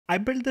I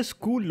built this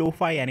cool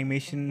lo-fi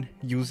animation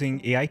using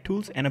AI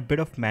tools and a bit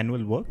of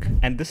manual work.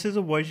 And this is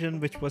a version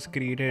which was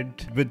created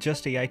with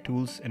just AI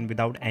tools and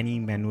without any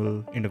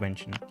manual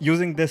intervention,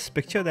 using this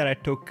picture that I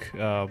took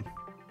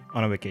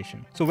on a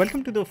vacation. So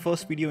welcome to the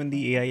first video in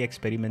the AI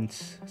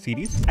Experiments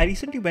series. I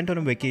recently went on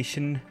a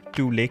vacation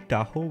to Lake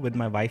Tahoe with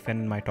my wife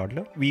and my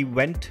toddler. We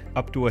went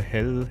up to a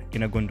hill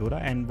in a gondola,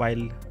 and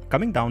while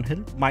coming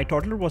downhill, my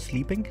toddler was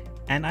sleeping,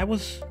 and I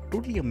was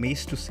totally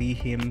amazed to see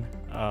him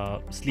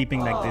sleeping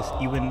like this,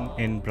 even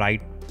in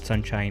bright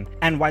sunshine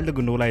and while the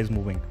gondola is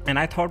moving. And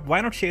I thought, why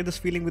not share this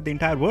feeling with the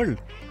entire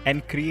world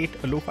and create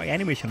a lo-fi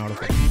animation out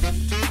of it?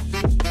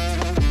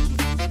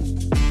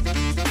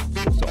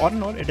 So all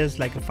in all, it is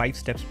like a 5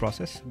 steps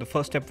process. The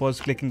first step was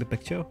clicking the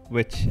picture,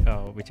 which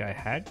I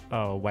had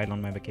while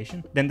on my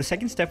vacation. Then the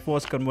second step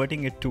was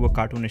converting it to a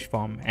cartoonish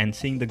form, and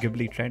seeing the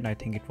Ghibli trend, I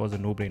think it was a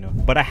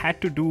no-brainer. But I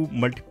had to do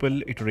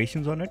multiple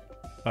iterations on it,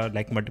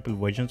 like multiple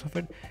versions of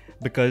it,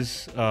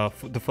 because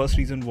the first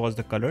reason was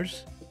the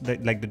colors. The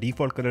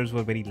default colors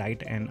were very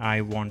light, and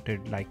I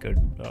wanted like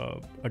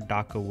a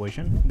darker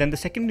version. Then the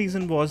second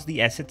reason was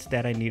the assets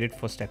that I needed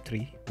for step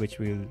 3, which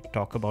we'll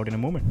talk about in a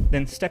moment.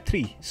 Then step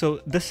 3.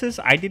 So this is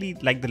ideally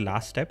like the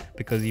last step,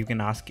 because you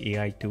can ask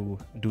AI to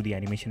do the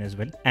animation as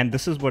well. And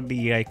this is what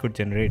the AI could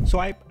generate. So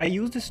I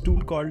used this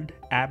tool called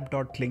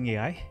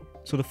app.KlingAI.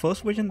 So the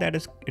first version that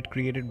it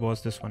created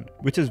was this one,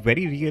 which is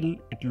very real.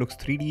 It looks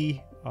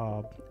 3D.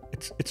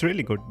 It's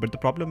really good, but the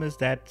problem is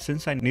that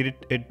since I needed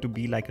it to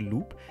be like a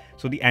loop,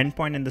 so the end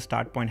point and the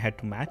start point had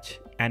to match,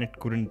 and it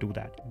couldn't do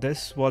that.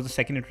 This was the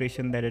second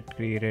iteration that it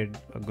created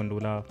a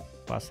gondola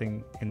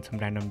passing in some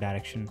random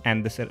direction,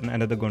 and this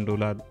another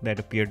gondola that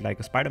appeared like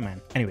a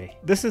Spider-Man. Anyway,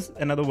 this is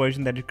another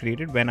version that it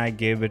created when I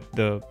gave it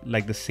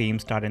the same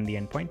start and the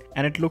end point,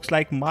 and it looks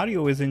like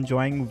Mario is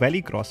enjoying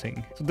valley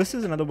crossing. So this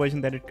is another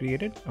version that it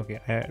created. Okay,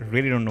 I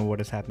really don't know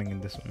what is happening in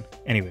this one.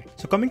 Anyway,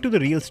 so coming to the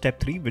real step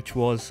 3, which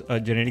was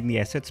generating the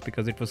assets,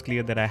 because it was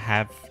clear that I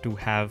have to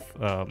have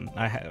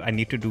I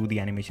need to do the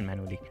animation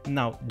manually.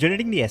 Now,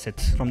 generating the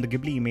assets from the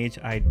Ghibli image,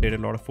 I did a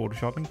lot of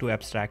photoshopping to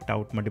abstract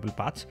out multiple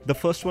parts. The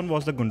first one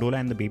was the gondola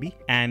and the baby,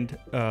 and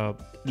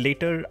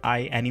later I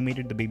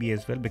animated the baby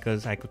as well,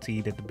 because I could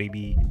see that the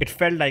baby, it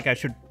felt like I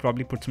should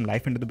probably put some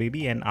life into the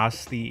baby and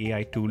ask the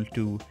AI tool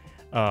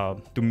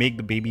to make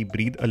the baby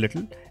breathe a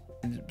little,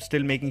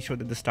 still making sure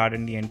that the start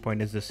and the end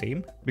point is the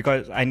same,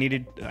 because I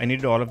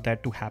needed all of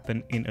that to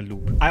happen in a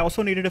loop. I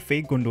also needed a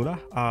fake gondola.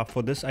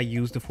 For this, I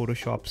used the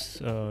Photoshop's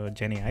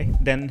Gen AI.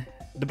 Then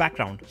the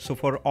background. So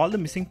for all the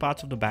missing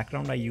parts of the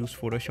background, I used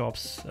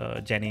Photoshop's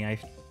Gen AI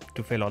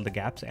to fill all the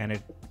gaps, and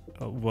it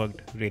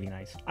worked really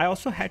nice. I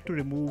also had to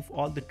remove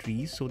all the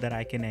trees so that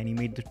I can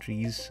animate the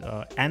trees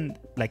and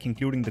like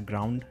including the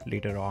ground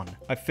later on.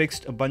 I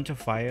fixed a bunch of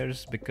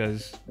fires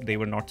because they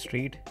were not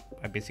straight.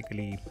 I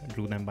basically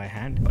drew them by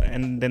hand.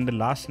 And then the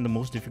last and the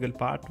most difficult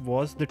part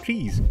was the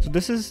trees. So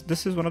this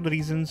is one of the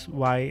reasons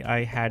why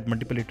I had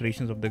multiple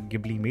iterations of the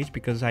Ghibli image,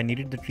 because I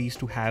needed the trees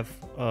to have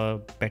a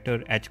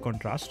better edge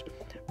contrast.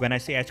 When I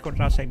say edge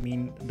contrast, I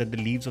mean that the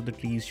leaves of the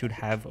trees should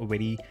have a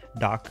very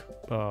dark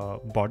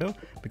border,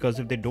 because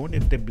if they don't,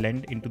 if they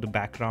blend into the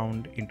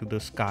background, into the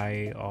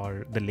sky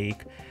or the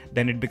lake,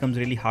 then it becomes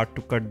really hard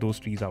to cut those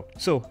trees out.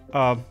 So,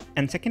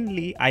 and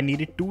secondly, I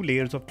needed 2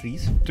 layers of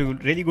trees. To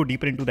really go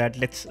deeper into that,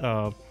 let's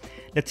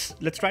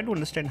try to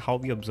understand how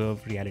we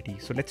observe reality.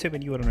 So let's say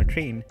when you are on a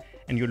train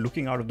and you're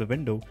looking out of the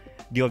window,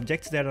 the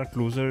objects that are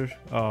closer,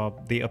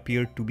 they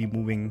appear to be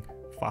moving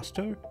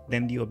faster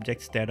than the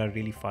objects that are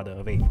really farther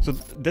away. So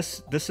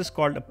this is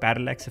called a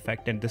parallax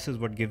effect, and this is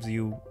what gives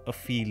you a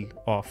feel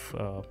of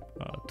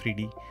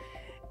 3D.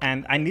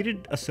 And I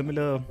needed a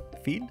similar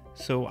feel,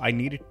 so I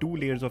needed 2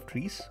 layers of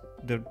trees.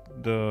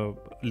 The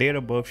layer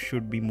above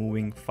should be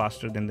moving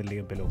faster than the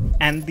layer below.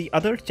 And the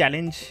other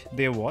challenge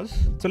there was,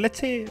 so let's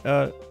say,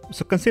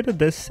 so consider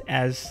this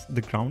as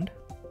the ground.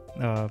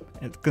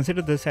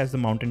 Consider this as the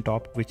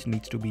mountaintop, which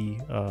needs to be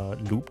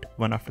looped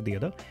one after the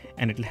other,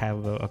 and it'll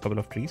have a couple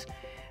of trees.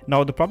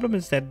 Now the problem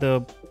is that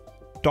the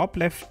top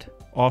left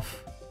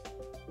of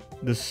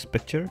this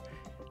picture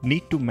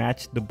need to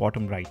match the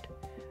bottom right,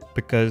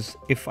 because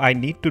if I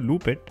need to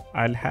loop it,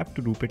 I'll have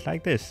to loop it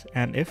like this,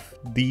 and if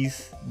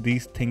these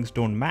things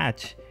don't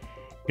match,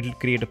 it'll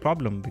create a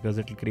problem, because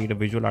it'll create a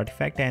visual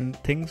artifact and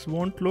things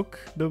won't look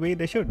the way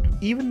they should.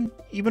 Even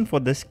for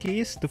this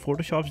case, the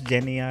Photoshop's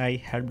Gen AI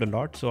helped a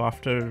lot. So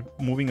after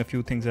moving a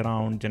few things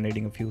around,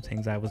 generating a few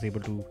things, I was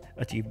able to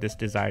achieve this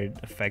desired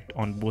effect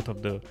on both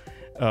of the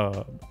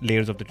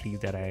layers of the trees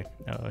that I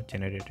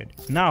generated.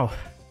 Now,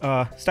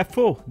 step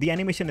 4, the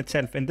animation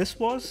itself. And this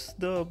was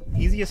the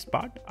easiest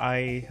part.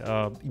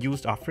 I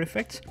used After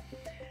Effects.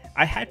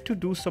 I had to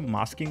do some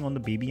masking on the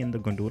baby and the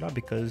gondola,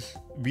 because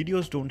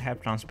videos don't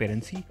have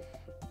transparency.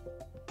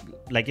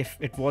 Like if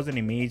it was an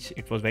image,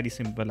 it was very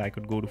simple. I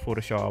could go to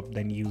Photoshop,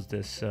 then use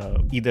this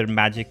either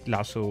magic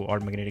lasso or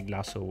magnetic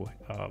lasso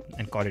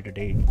and call it a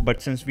day.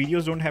 But since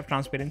videos don't have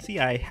transparency,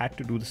 I had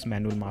to do this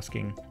manual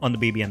masking on the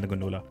baby and the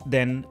gondola.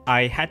 Then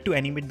I had to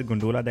animate the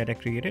gondola that I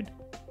created.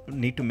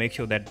 need to make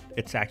sure that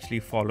it's actually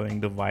following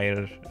the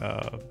wire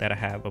that I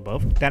have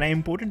above. Then I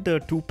imported the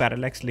two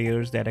parallax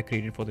layers that I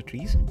created for the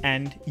trees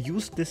and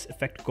used this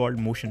effect called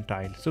motion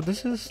tile. So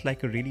this is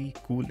like a really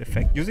cool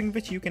effect using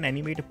which you can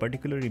animate a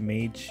particular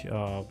image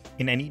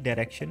in any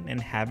direction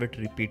and have it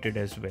repeated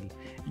as well.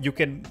 You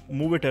can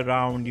move it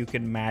around, you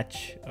can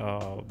match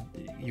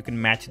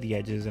the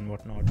edges and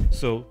whatnot.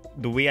 So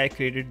the way I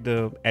created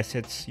the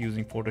assets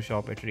using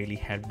Photoshop, it really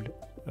helped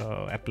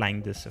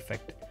applying this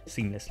effect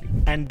seamlessly.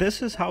 And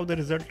this is how the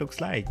result looks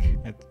like.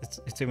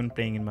 It's even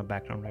playing in my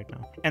background right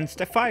now. And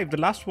step 5, the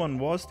last one,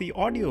 was the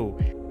audio.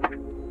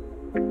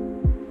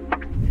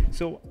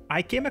 So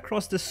I came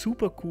across this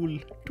super cool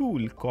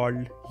tool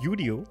called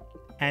Udio,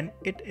 and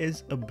it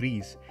is a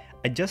breeze.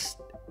 I just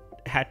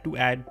had to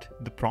add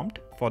the prompt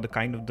for the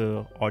kind of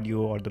the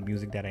audio or the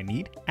music that I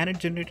need, and it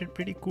generated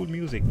pretty cool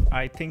music.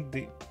 I think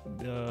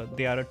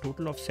there are a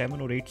total of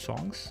 7 or 8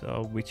 songs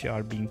which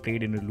are being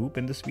played in a loop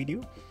in this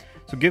video.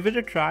 So give it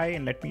a try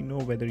and let me know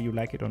whether you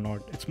like it or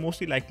not. It's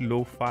mostly like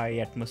lo-fi,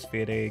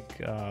 atmospheric,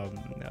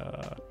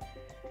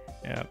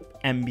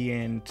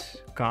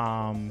 ambient,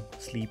 calm,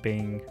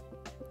 sleeping,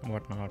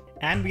 whatnot.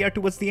 And we are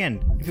towards the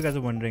end. If you guys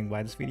are wondering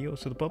why this video,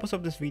 so the purpose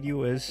of this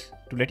video is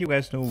to let you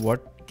guys know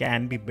what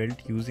can be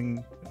built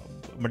using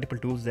multiple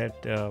tools that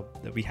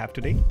we have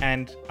today.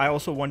 And I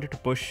also wanted to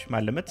push my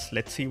limits.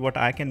 Let's see what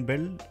I can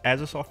build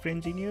as a software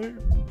engineer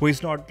who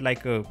is not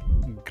like a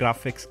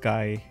graphics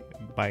guy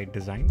by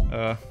design.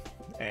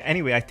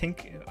 Anyway, I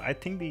think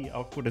the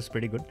output is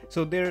pretty good.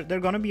 So there are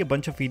gonna be a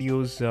bunch of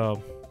videos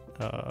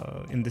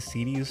in this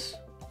series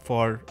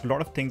for a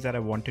lot of things that I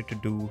wanted to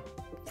do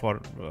for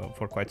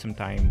quite some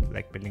time,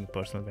 like building a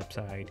personal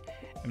website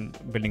and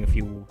building a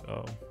few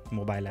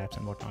mobile apps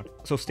and whatnot.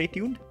 So stay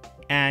tuned,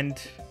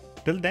 and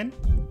till then,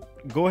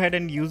 go ahead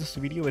and use this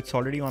video. It's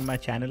already on my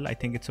channel. I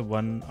think it's a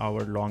 1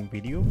 hour long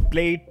video.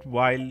 Play it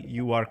while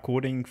you are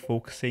coding,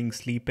 focusing,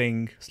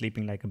 sleeping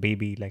like a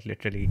baby, like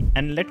literally,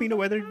 and let me know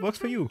whether it works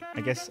for you.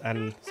 I guess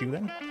I'll see you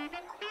then.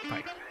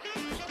 Bye.